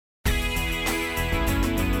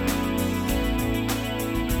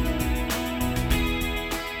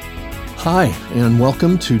Hi, and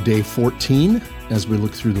welcome to day 14 as we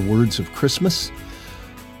look through the words of Christmas.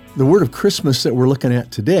 The word of Christmas that we're looking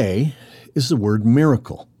at today is the word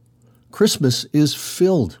miracle. Christmas is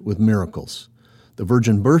filled with miracles. The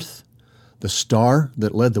virgin birth, the star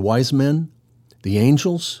that led the wise men, the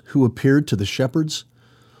angels who appeared to the shepherds,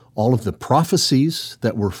 all of the prophecies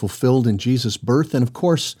that were fulfilled in Jesus' birth, and of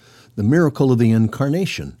course, the miracle of the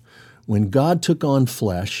incarnation, when God took on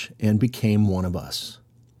flesh and became one of us.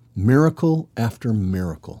 Miracle after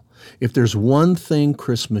miracle. If there's one thing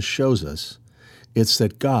Christmas shows us, it's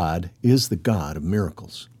that God is the God of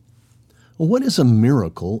miracles. Well, what is a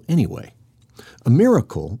miracle anyway? A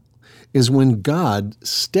miracle is when God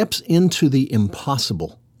steps into the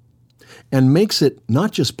impossible and makes it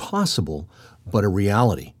not just possible, but a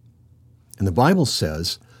reality. And the Bible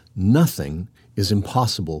says nothing is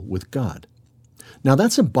impossible with God. Now,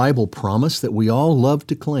 that's a Bible promise that we all love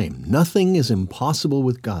to claim. Nothing is impossible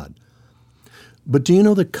with God. But do you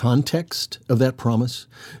know the context of that promise?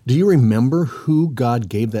 Do you remember who God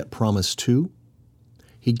gave that promise to?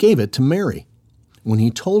 He gave it to Mary when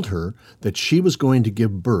he told her that she was going to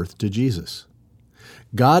give birth to Jesus.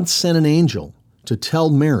 God sent an angel to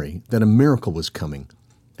tell Mary that a miracle was coming.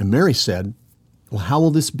 And Mary said, "Well, how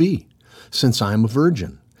will this be, since I am a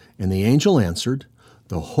virgin?" And the angel answered,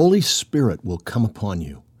 "The Holy Spirit will come upon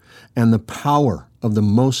you, and the power of the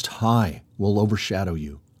Most High will overshadow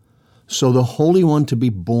you. So the Holy One to be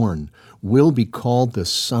born will be called the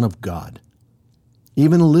Son of God.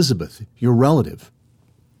 Even Elizabeth, your relative,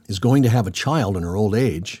 is going to have a child in her old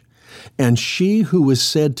age, and she who is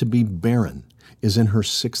said to be barren is in her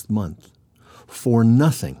 6th month. For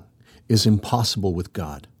nothing is impossible with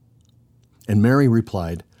God." And Mary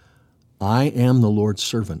replied, "I am the Lord's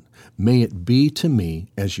servant. May it be to me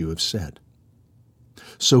as you have said."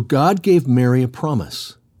 So God gave Mary a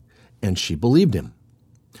promise, and she believed him.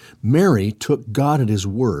 Mary took God at his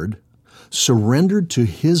word, surrendered to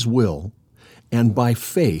his will, and by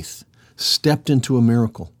faith stepped into a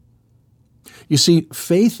miracle. You see,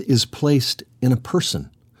 faith is placed in a person,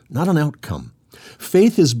 not an outcome.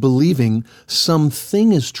 Faith is believing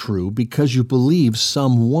something is true because you believe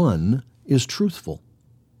someone is truthful.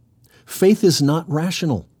 Faith is not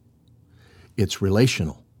rational. It's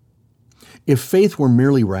relational. If faith were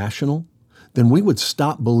merely rational, then we would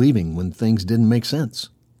stop believing when things didn't make sense.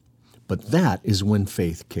 But that is when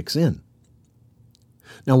faith kicks in.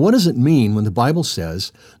 Now, what does it mean when the Bible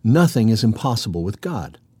says nothing is impossible with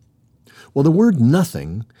God? Well, the word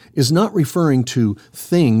nothing is not referring to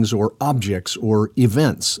things or objects or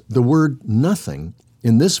events. The word nothing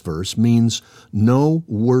in this verse means no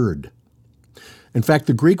word. In fact,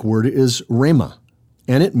 the Greek word is rhema,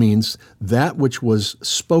 and it means that which was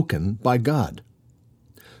spoken by God.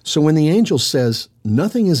 So when the angel says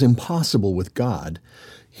nothing is impossible with God,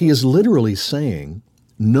 he is literally saying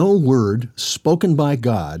no word spoken by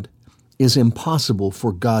God is impossible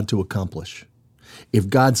for God to accomplish. If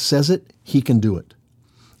God says it, he can do it.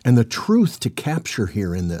 And the truth to capture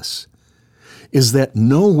here in this is that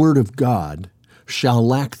no word of God shall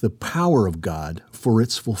lack the power of God for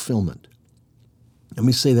its fulfillment. Let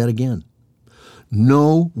me say that again.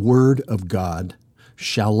 No word of God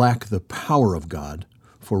shall lack the power of God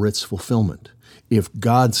for its fulfillment. If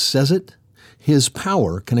God says it, his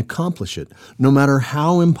power can accomplish it, no matter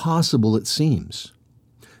how impossible it seems.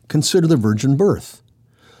 Consider the virgin birth.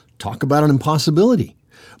 Talk about an impossibility.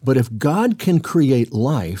 But if God can create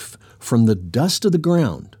life from the dust of the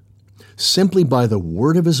ground, simply by the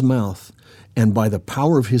word of his mouth and by the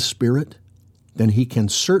power of his Spirit, then he can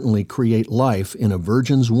certainly create life in a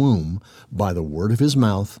virgin's womb by the word of his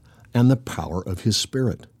mouth and the power of his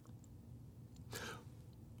Spirit.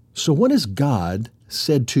 So what has God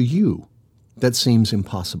said to you that seems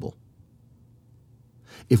impossible?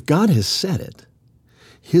 If God has said it,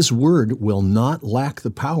 his word will not lack the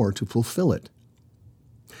power to fulfill it.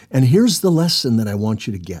 And here's the lesson that I want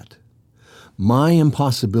you to get. My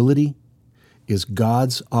impossibility is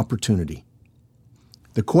God's opportunity.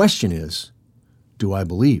 The question is, do I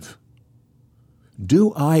believe?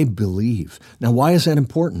 Do I believe? Now, why is that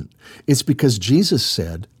important? It's because Jesus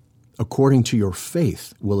said, according to your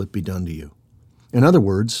faith will it be done to you. In other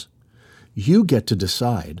words, you get to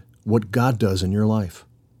decide what God does in your life.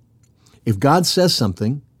 If God says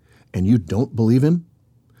something and you don't believe him,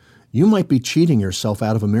 you might be cheating yourself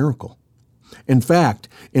out of a miracle. In fact,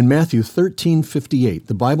 in Matthew 13:58,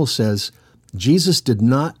 the Bible says, Jesus did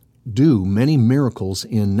not do many miracles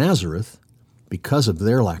in Nazareth because of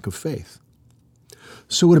their lack of faith.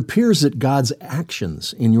 So it appears that God's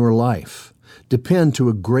actions in your life depend to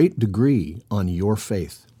a great degree on your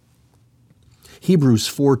faith. Hebrews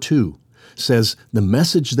 4:2 says the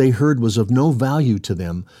message they heard was of no value to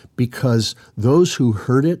them because those who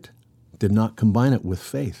heard it did not combine it with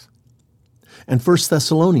faith. And 1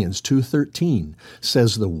 Thessalonians 2:13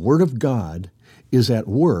 says the Word of God is at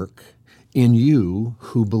work in you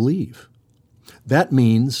who believe. That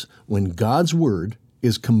means when God's Word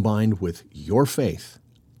is combined with your faith,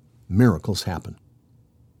 miracles happen.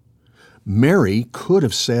 Mary could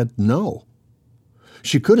have said no.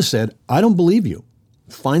 She could have said, I don't believe you.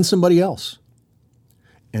 Find somebody else.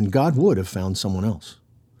 And God would have found someone else.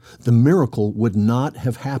 The miracle would not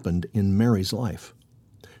have happened in Mary's life.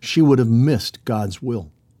 She would have missed God's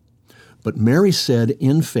will. But Mary said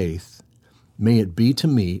in faith, may it be to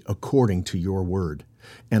me according to your word.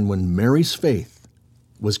 And when Mary's faith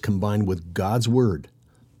was combined with God's word,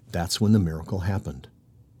 that's when the miracle happened.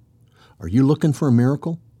 Are you looking for a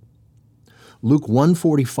miracle? Luke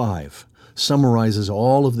 1:45 summarizes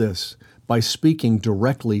all of this by speaking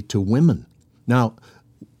directly to women. Now,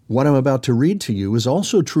 what I'm about to read to you is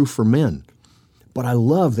also true for men, but I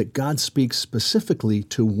love that God speaks specifically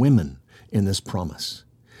to women in this promise.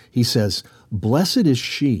 He says, blessed is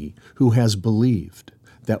she who has believed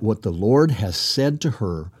that what the Lord has said to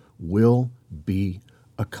her will be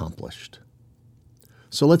accomplished.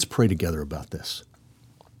 So let's pray together about this.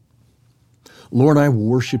 Lord, I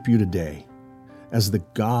worship you today as the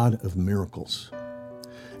God of miracles.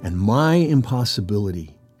 And my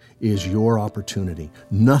impossibility is your opportunity.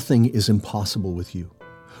 Nothing is impossible with you.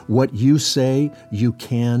 What you say, you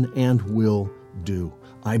can and will do.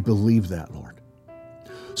 I believe that, Lord.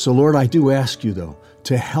 So, Lord, I do ask you, though,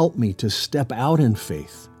 to help me to step out in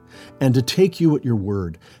faith and to take you at your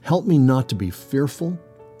word. Help me not to be fearful,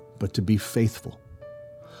 but to be faithful.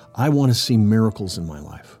 I want to see miracles in my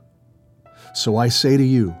life. So I say to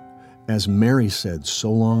you, as Mary said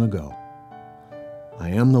so long ago, I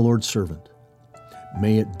am the Lord's servant.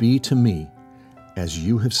 May it be to me as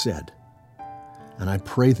you have said. And I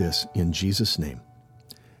pray this in Jesus' name.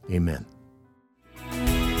 Amen.